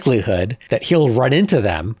good likelihood that he'll run into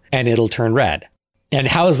them and it'll turn red. And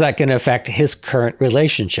how is that going to affect his current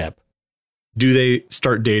relationship? Do they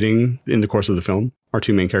start dating in the course of the film, our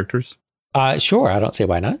two main characters? Sure. I don't see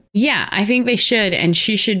why not. Yeah, I think they should. And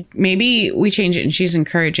she should, maybe we change it and she's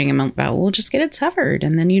encouraging him about, we'll just get it severed.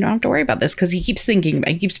 And then you don't have to worry about this, because he keeps thinking,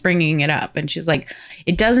 he keeps bringing it up. And she's like,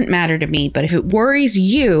 it doesn't matter to me, but if it worries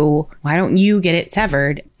you, why don't you get it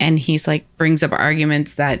severed? And he's like, brings up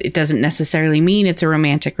arguments that it doesn't necessarily mean it's a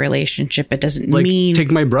romantic relationship. It doesn't mean. Take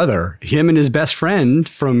my brother. Him and his best friend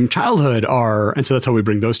from childhood are. And so that's how we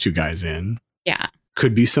bring those two guys in. Yeah.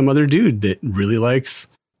 Could be some other dude that really likes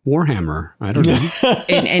Warhammer. I don't know.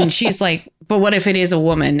 and she's like, but what if it is a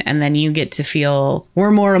woman? And then you get to feel we're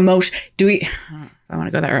more emotional. I want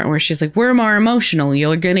to go that route where she's like, we're more emotional.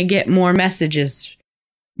 You're going to get more messages.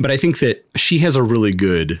 But I think that she has a really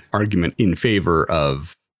good argument in favor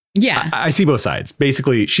of. Yeah. I see both sides.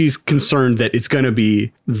 Basically, she's concerned that it's going to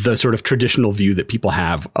be the sort of traditional view that people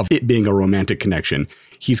have of it being a romantic connection.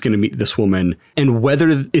 He's going to meet this woman, and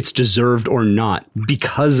whether it's deserved or not,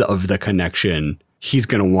 because of the connection, he's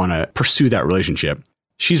going to want to pursue that relationship.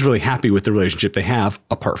 She's really happy with the relationship they have,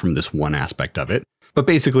 apart from this one aspect of it. But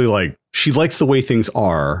basically, like, she likes the way things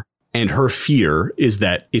are, And her fear is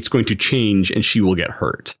that it's going to change and she will get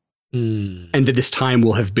hurt. Mm. And that this time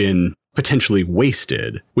will have been potentially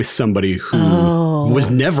wasted with somebody who was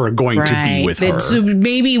never going to be with her. So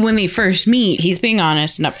maybe when they first meet, he's being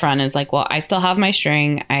honest and upfront is like, well, I still have my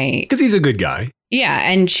string. Because he's a good guy. Yeah.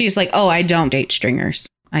 And she's like, oh, I don't date stringers.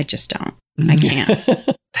 I just don't. I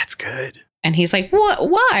can't. That's good. And he's like, what?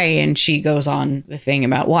 Why? And she goes on the thing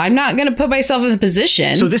about, well, I'm not going to put myself in the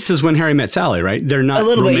position. So this is when Harry met Sally, right? They're not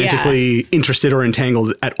romantically interested or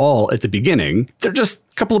entangled at all at the beginning. They're just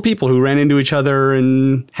a couple of people who ran into each other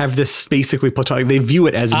and have this basically platonic. They view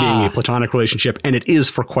it as being a platonic relationship, and it is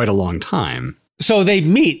for quite a long time. So they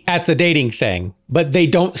meet at the dating thing, but they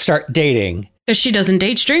don't start dating. Because she doesn't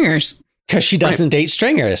date stringers. Because she doesn't date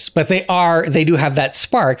stringers. But they do have that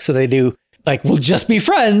spark. So they do, like, we'll just be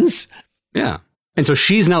friends. Yeah. And so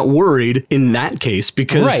she's not worried in that case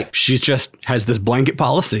because she's just has this blanket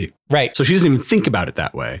policy. Right. So she doesn't even think about it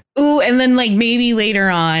that way. Ooh, and then like maybe later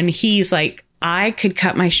on, he's like, I could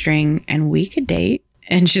cut my string and we could date.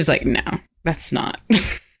 And she's like, no, that's not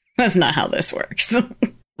how this works.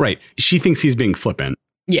 Right. She thinks he's being flippant.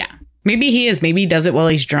 Yeah. Maybe he is. Maybe he does it while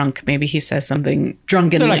he's drunk. Maybe he says something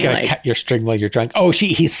drunkenly. They're not going to cut your string while you're drunk. Oh,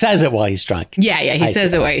 he says it while he's drunk. Yeah, he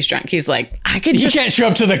says it while he's drunk. He's like, You can't show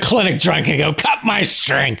up to the clinic drunk and go, cut my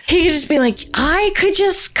string. He could just be like, I could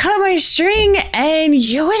just cut my string and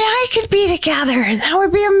you and I could be together. That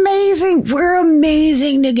would be amazing. We're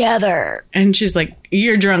amazing together. And she's like,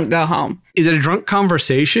 you're drunk, go home. Is it a drunk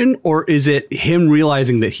conversation or is it him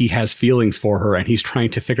realizing that he has feelings for her and he's trying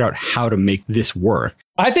to figure out how to make this work?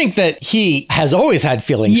 I think that he has always had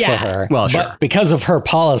feelings for her. Well, but sure. Because of her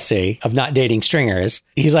policy of not dating stringers,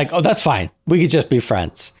 he's like, oh, that's fine. We could just be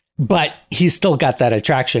friends. But he's still got that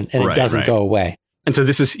attraction and it doesn't go away. And so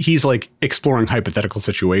he's like exploring hypothetical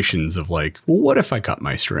situations of like, well, what if I cut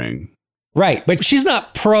my string? Right. But she's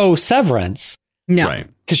not pro severance. No. Right.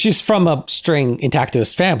 Because she's from a string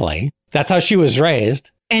intactivist family. That's how she was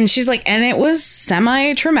raised. And she's like, and it was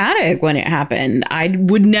semi-traumatic when it happened. I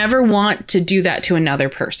would never want to do that to another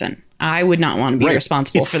person. I would not want to be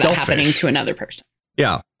responsible for that happening to another person.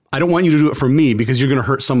 Yeah. I don't want you to do it for me because you're going to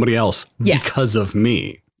hurt somebody else because of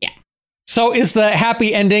me. Yeah. So is the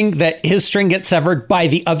happy ending that his string gets severed by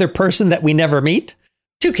the other person that we never meet?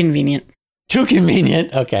 Too convenient. Too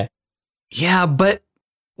convenient. Okay. Yeah, but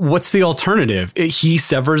what's the alternative? He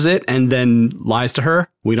severs it and then lies to her.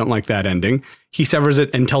 We don't like that ending. He severs it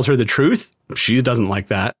and tells her the truth. She doesn't like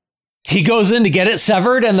that. He goes in to get it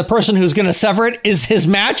severed and the person who's going to sever it is his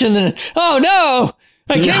match. And then, oh no,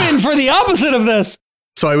 I came in for the opposite of this.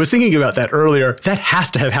 So I was thinking about that earlier. That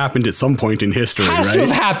has to have happened at some point in history, Has right? to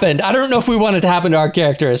have happened. I don't know if we want it to happen to our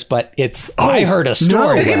characters, but I heard a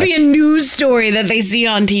story. It could be a news story that they see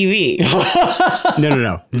on TV.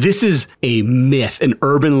 No. This is a myth, an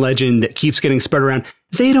urban legend that keeps getting spread around.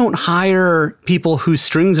 They don't hire people whose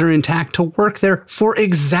strings are intact to work there for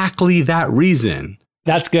exactly that reason.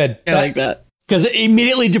 That's good. I like that. Because it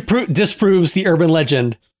immediately disproves the urban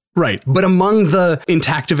legend. Right. But among the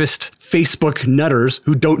intactivist Facebook nutters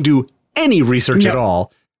who don't do any research at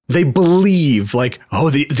all, they believe like, oh,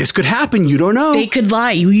 this could happen. You don't know. They could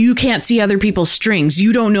lie. You can't see other people's strings.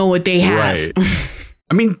 You don't know what they have. Right.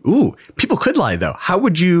 I mean, people could lie, though. How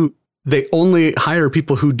would you? They only hire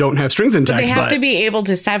people who don't have strings intact. But they have to be able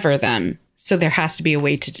to sever them. So there has to be a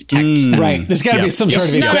way to detect them. Right. There's got to be some sort of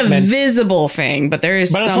It's not equipment. a visible thing, but there is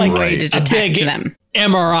some way to detect them.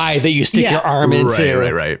 MRI that you stick your arm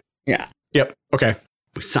into. Right. Yeah. Yep. Okay.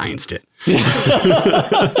 We scienced it.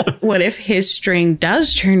 What if his string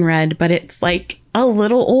does turn red, but it's like a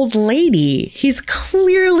little old lady? He's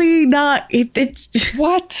clearly not.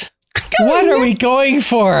 What? What are we going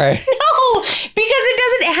for? No, because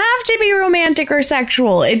it doesn't have to be romantic or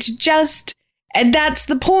sexual. It's just, and that's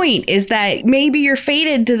the point, is that maybe you're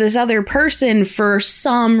fated to this other person for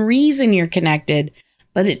some reason you're connected,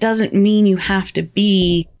 but it doesn't mean you have to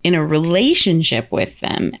be in a relationship with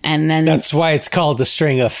them. And then that's why it's called the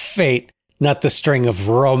string of fate, not the string of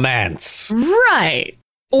romance. Right.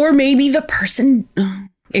 Or maybe the person,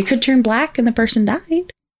 it could turn black and the person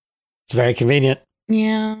died. It's very convenient.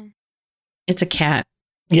 Yeah. It's a cat.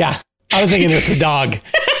 Yeah. I was thinking it's a dog.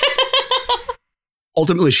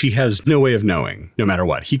 Ultimately, she has no way of knowing, no matter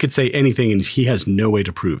what. He could say anything and he has no way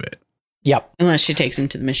to prove it. Yep. Unless she takes him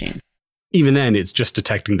to the machine. Even then, it's just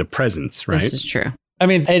detecting the presence, right? This is true. I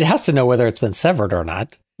mean, it has to know whether it's been severed or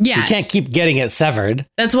not. Yeah. You can't keep getting it severed.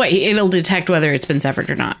 That's why it'll detect whether it's been severed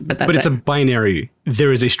or not. But it's a binary.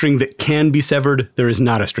 There is a string that can be severed. There is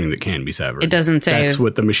not a string that can be severed. It doesn't say. That's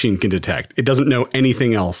what the machine can detect. It doesn't know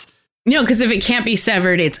anything else. No, because if it can't be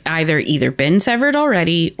severed, it's either been severed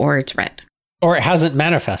already or it's red. or it hasn't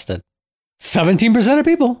manifested. 17% of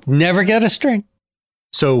people never get a string.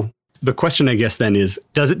 So the question, I guess, then is,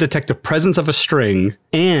 does it detect the presence of a string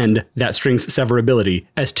and that string's severability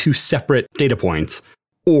as two separate data points?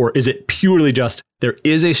 Or is it purely just there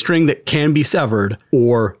is a string that can be severed,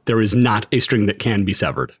 or there is not a string that can be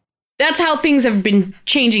severed? That's how things have been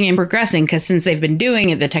changing and progressing, because since they've been doing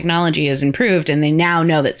it, the technology has improved, and they now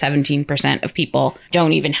know that 17% of people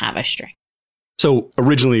don't even have a string. So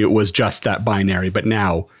originally it was just that binary, but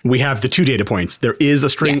now we have the two data points. There is a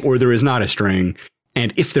string or there is not a string.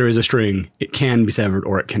 And if there is a string, it can be severed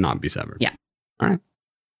or it cannot be severed. Yeah. All right.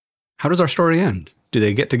 How does our story end? Do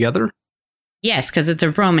they get together? Yes, because it's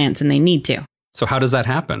a romance and they need to. So how does that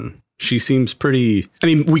happen? She seems pretty... I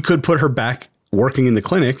mean, we could put her back working in the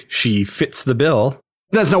clinic. She fits the bill.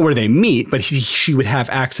 That's not where they meet, but she would have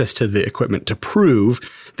access to the equipment to prove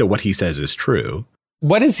that what he says is true.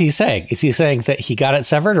 What is he saying? Is he saying that he got it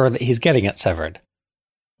severed or that he's getting it severed?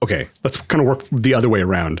 Okay, let's kind of work the other way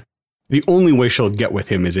around. The only way she'll get with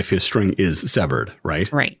him is if his string is severed,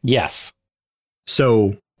 right? Right. Yes.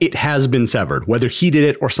 So it has been severed. Whether he did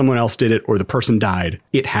it or someone else did it or the person died,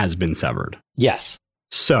 it has been severed. Yes.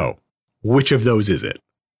 So which of those is it?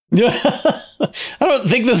 I don't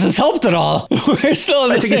think this has helped at all. We're still in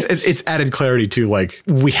the I think it's added clarity to, like,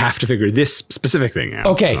 we have to figure this specific thing out.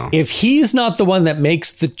 Okay, so. If he's not the one that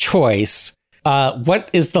makes the choice, what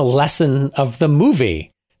is the lesson of the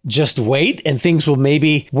movie? Just wait and things will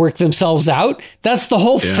maybe work themselves out? That's the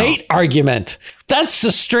whole fate argument. That's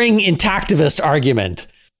the string intactivist argument.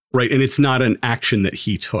 Right, and it's not an action that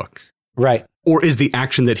he took. Right. Or is the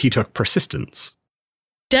action that he took persistence?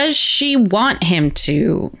 Does she want him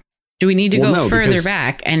to? Do we need to go further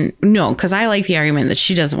back? And no, because I like the argument that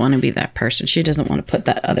she doesn't want to be that person. She doesn't want to put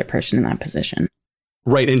that other person in that position.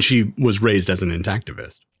 Right, and she was raised as an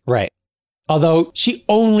intactivist. Right. Although she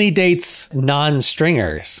only dates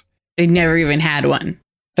non-stringers. They never even had one.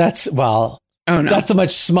 That's a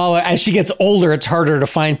much smaller. As she gets older, it's harder to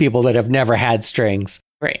find people that have never had strings.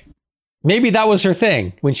 Right. Maybe that was her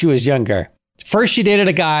thing when she was younger. First, she dated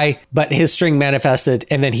a guy, but his string manifested,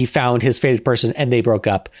 and then he found his fated person, and they broke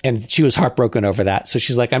up. And she was heartbroken over that. So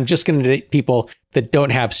she's like, I'm just going to date people that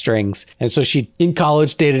don't have strings. And so she, in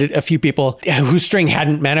college, dated a few people whose string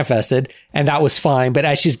hadn't manifested, and that was fine. But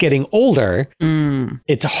as she's getting older,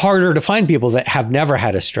 it's harder to find people that have never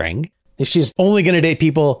had a string. If she's only going to date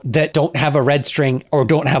people that don't have a red string or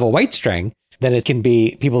don't have a white string, then it can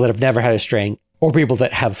be people that have never had a string or people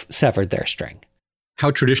that have severed their string. How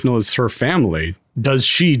traditional is her family? Does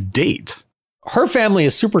she date? Her family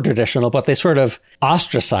is super traditional, but they sort of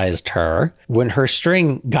ostracized her when her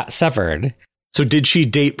string got severed. So did she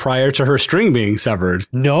date prior to her string being severed?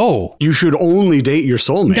 No. You should only date your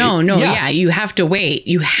soulmate. No, you have to wait.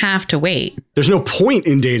 You have to wait. There's no point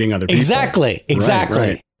in dating other people. Exactly.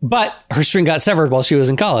 Right. But her string got severed while she was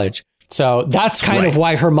in college. So that's kind of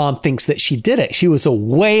why her mom thinks that she did it. She was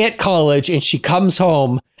away at college and she comes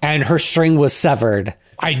home and her string was severed.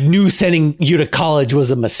 I knew sending you to college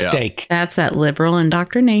was a mistake. Yeah. That's that liberal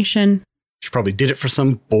indoctrination. She probably did it for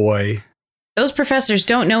some boy. Those professors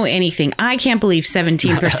don't know anything. I can't believe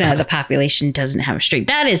 17% of the population doesn't have a string.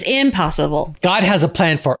 That is impossible. God has a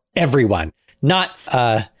plan for everyone, not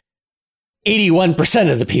 81%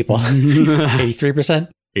 of the people. 83%?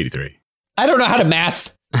 83. I don't know how to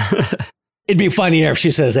math. It'd be funnier if she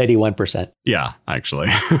says 81%. Yeah, actually.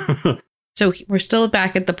 So we're still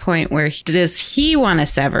back at the point where does he want to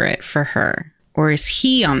sever it for her? Or is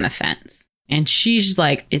he on the fence? And she's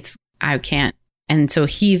like, I can't. And so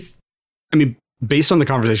he's... I mean, based on the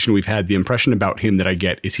conversation we've had, the impression about him that I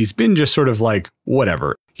get is he's been just sort of like,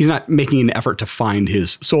 whatever. He's not making an effort to find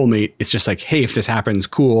his soulmate. It's just like, hey, if this happens,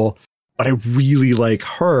 cool. But I really like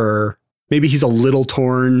her. Maybe he's a little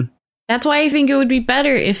torn. That's why I think it would be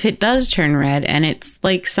better if it does turn red and it's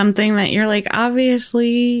like something that you're like,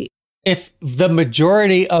 obviously. If the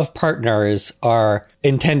majority of partners are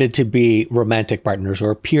intended to be romantic partners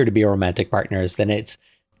or appear to be romantic partners, then it's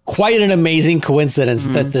quite an amazing coincidence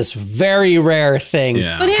that this very rare thing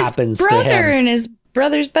happens to him. But his brother and his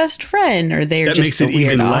brother's best friend, or they're that just makes it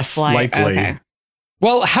even less likely. Okay.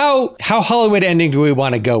 Well, how Hollywood ending do we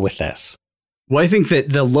want to go with this? Well, I think that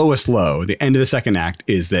the lowest low, the end of the second act,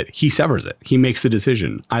 is that he severs it. He makes the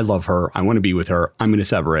decision. I love her. I want to be with her. I'm going to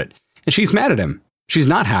sever it. And she's mad at him. She's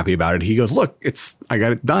not happy about it. He goes, look, I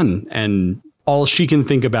got it done. And all she can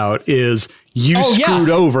think about is you screwed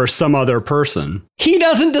over some other person. He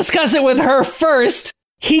doesn't discuss it with her first.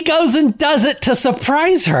 He goes and does it to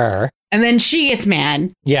surprise her. And then she gets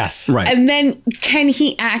mad. Yes. Right. And then can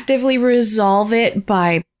he actively resolve it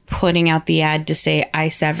by putting out the ad to say, I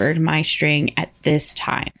severed my string at this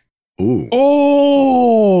time? Ooh.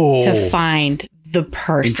 Oh, to find the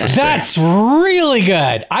person. Interesting. that's really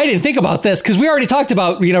good. I didn't think about this because we already talked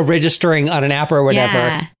about, registering on an app or whatever.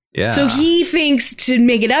 Yeah. Yeah. So he thinks to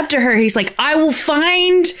make it up to her, he's like, I will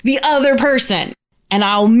find the other person and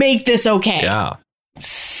I'll make this okay. Yeah.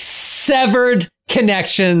 Severed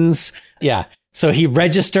connections. Yeah. So he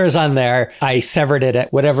registers on there. I severed it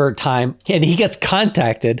at whatever time. And he gets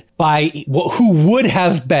contacted by who would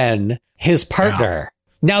have been his partner.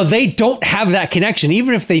 Now, they don't have that connection.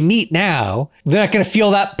 Even if they meet now, they're not going to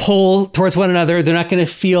feel that pull towards one another. They're not going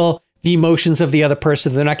to feel the emotions of the other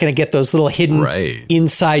person. They're not going to get those little hidden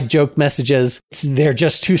inside joke messages. They're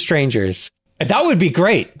just two strangers. And that would be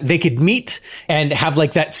great. They could meet and have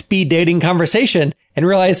like that speed dating conversation and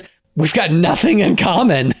realize we've got nothing in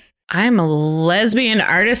common. I'm a lesbian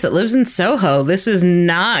artist that lives in Soho. This is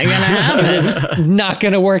not going to happen. It's not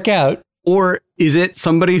going to work out. Or is it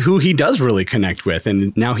somebody who he does really connect with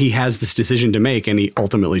and now he has this decision to make and he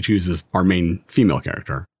ultimately chooses our main female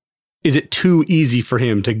character? Is it too easy for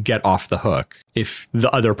him to get off the hook if the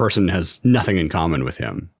other person has nothing in common with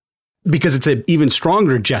him? Because it's an even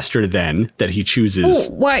stronger gesture then that he chooses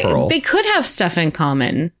Pearl. They could have stuff in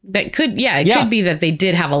common. That could, could be that they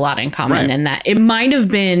did have a lot in common and that it might have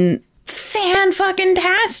been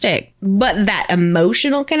fan-fucking-tastic. But that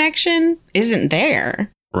emotional connection isn't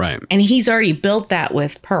there. Right. And he's already built that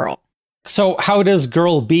with Pearl. So how does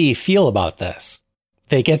Girl B feel about this?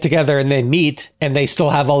 They get together and they meet and they still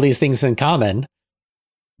have all these things in common.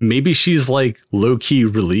 Maybe she's like low-key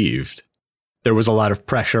relieved. There was a lot of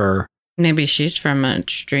pressure. Maybe she's from a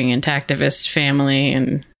string intactivist family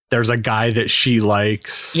and there's a guy that she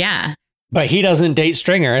likes. Yeah. But he doesn't date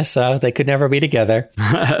Stringer, so they could never be together.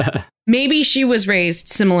 Maybe she was raised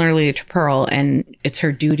similarly to Pearl, and it's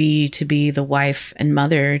her duty to be the wife and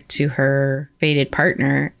mother to her fated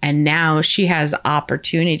partner, and now she has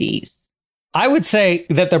opportunities. I would say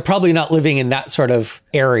that they're probably not living in that sort of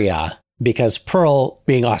area because Pearl,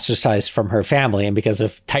 being ostracized from her family and because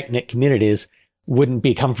of tight-knit communities, wouldn't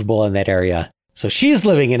be comfortable in that area. So she's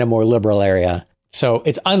living in a more liberal area. So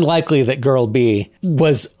it's unlikely that Girl B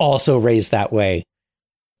was also raised that way.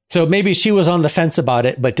 So maybe she was on the fence about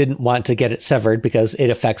it, but didn't want to get it severed because it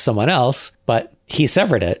affects someone else, but he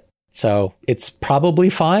severed it. So it's probably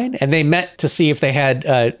fine. And they met to see if they had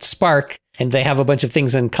a spark, and they have a bunch of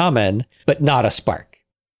things in common, but not a spark.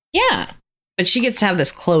 Yeah. But she gets to have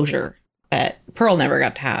this closure that Pearl never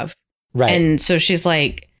got to have. Right. And so she's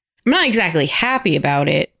like, I'm not exactly happy about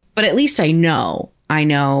it, but at least I know. I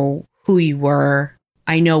know who you were.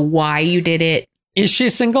 I know why you did it. Is she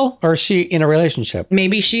single or is she in a relationship?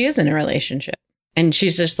 Maybe she is in a relationship. And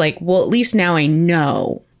she's just like, well, at least now I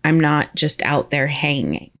know I'm not just out there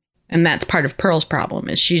hanging. And that's part of Pearl's problem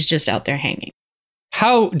is she's just out there hanging.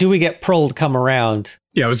 How do we get Pearl to come around?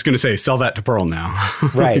 Yeah, I was going to say, sell that to Pearl now.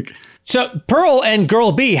 Right. So Pearl and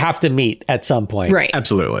Girl B have to meet at some point. Right.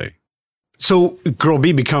 Absolutely. So Girl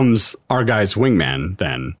B becomes our guy's wingman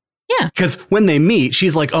then. Yeah. Because when they meet,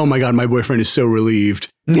 she's like, oh my God, my boyfriend is so relieved.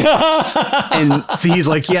 And so he's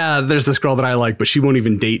like, yeah, there's this girl that I like, but she won't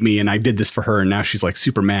even date me. And I did this for her. And now she's like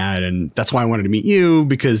super mad. And that's why I wanted to meet you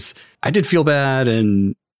because I did feel bad.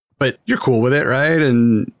 But you're cool with it, right?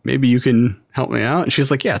 And maybe you can help me out. And she's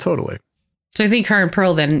like, yeah, totally. So I think her and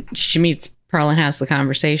Pearl, then she meets Pearl and has the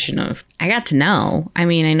conversation of, I got to know. I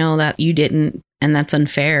mean, I know that you didn't, and that's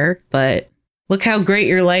unfair, but look how great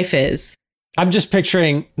your life is. I'm just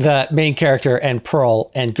picturing the main character and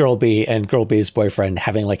Pearl and Girl B's boyfriend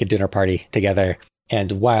having like a dinner party together.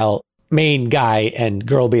 And while main guy and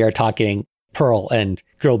Girl B are talking, Pearl and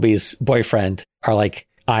Girl B's boyfriend are like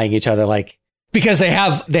eyeing each other like, because they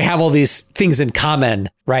have all these things in common,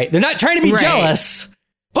 right? They're not trying to be jealous,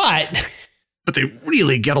 but they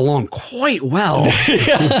really get along quite well.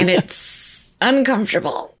 And it's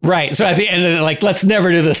uncomfortable. Right. So at the end of it, like, let's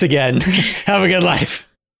never do this again. Have a good life.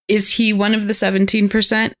 Is he one of the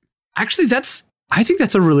 17%? Actually, I think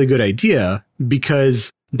that's a really good idea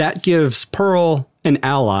because that gives Pearl an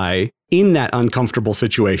ally in that uncomfortable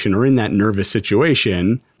situation or in that nervous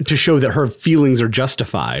situation to show that her feelings are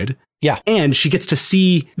justified. Yeah. And she gets to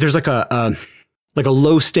see there's like a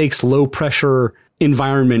low stakes, low pressure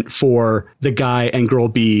environment for the guy and Girl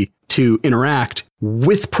B to interact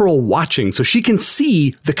with Pearl watching. So she can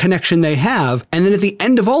see the connection they have. And then at the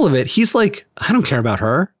end of all of it, he's like, I don't care about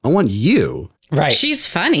her. I want you. Right. She's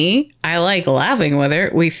funny. I like laughing with her.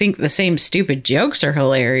 We think the same stupid jokes are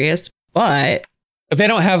hilarious, but they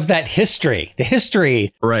don't have that history. The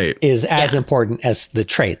history is as important as the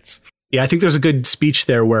traits. Yeah, I think there's a good speech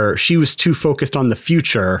there where she was too focused on the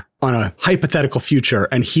future, on a hypothetical future,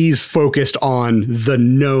 and he's focused on the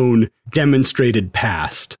known, demonstrated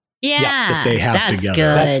past. Yeah, that they have that's together.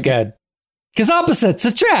 Good. That's good. Because opposites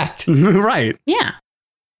attract. Right. Yeah.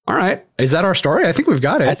 All right. Is that our story? I think we've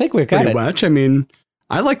got it. I think we've got pretty it. much. I mean,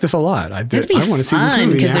 I like this a lot. I It'd be want to see this fun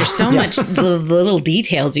movie because now. there's so much little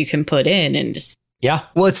details you can put in and just. Yeah.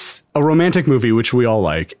 Well, it's a romantic movie, which we all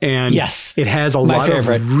like. And Yes. it has a My lot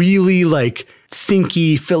favorite. of really like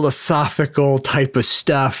thinky, philosophical type of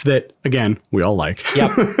stuff that, again, we all like.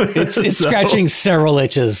 Yep. It's So- scratching several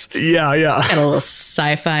itches. Yeah, yeah. Got a little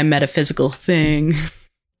sci-fi metaphysical thing.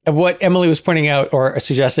 What Emily was pointing out or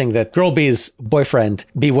suggesting that Girl B's boyfriend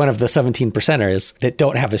be one of the 17 percenters that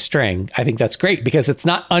don't have a string. I think that's great because it's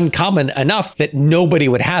not uncommon enough that nobody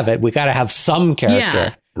would have it. We got to have some character.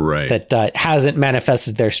 Yeah. Right. That hasn't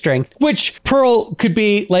manifested their string, which Pearl could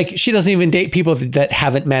be like, she doesn't even date people that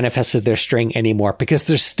haven't manifested their string anymore because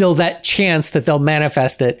there's still that chance that they'll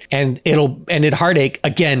manifest it and it'll end in heartache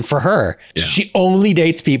again for her. Yeah. She only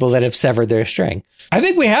dates people that have severed their string. I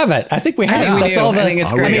think we have it. I think we have think it. we That's do. all the, I think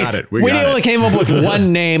it's we great. got it. We we got only it. came up with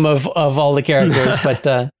one name of all the characters,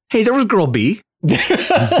 but Hey, there was Girl B.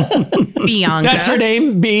 Bianca. that's her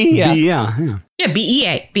name, B. Yeah. B, yeah. Yeah,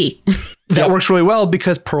 BEA. B. That Yep. works really well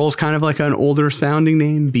because Pearl's kind of like an older founding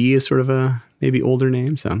name. B is sort of a maybe older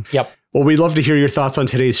name. So, Yep. well, we'd love to hear your thoughts on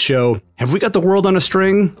today's show. Have we got the world on a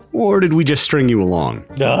string or did we just string you along?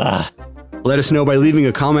 Ugh. Let us know by leaving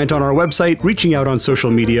a comment on our website, reaching out on social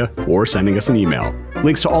media, or sending us an email.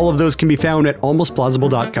 Links to all of those can be found at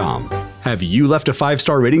almostplausible.com. Have you left a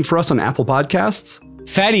 5-star rating for us on Apple Podcasts?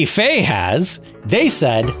 Fatty Faye has. They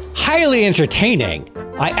said, highly entertaining.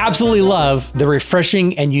 I absolutely love the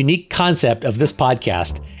refreshing and unique concept of this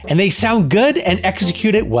podcast, and they sound good and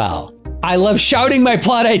execute it well. I love shouting my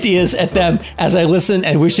plot ideas at them as I listen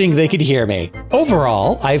and wishing they could hear me.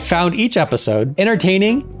 Overall, I've found each episode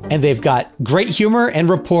entertaining, and they've got great humor and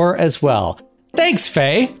rapport as well. Thanks,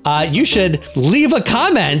 Faye. You should leave a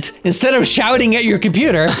comment instead of shouting at your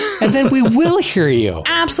computer, and then we will hear you.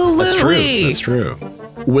 Absolutely. That's true.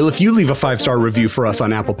 Well, if you leave a 5-star review for us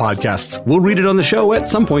on Apple Podcasts, we'll read it on the show at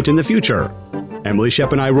some point in the future. Emily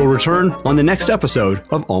Shep and I will return on the next episode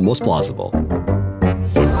of Almost Plausible.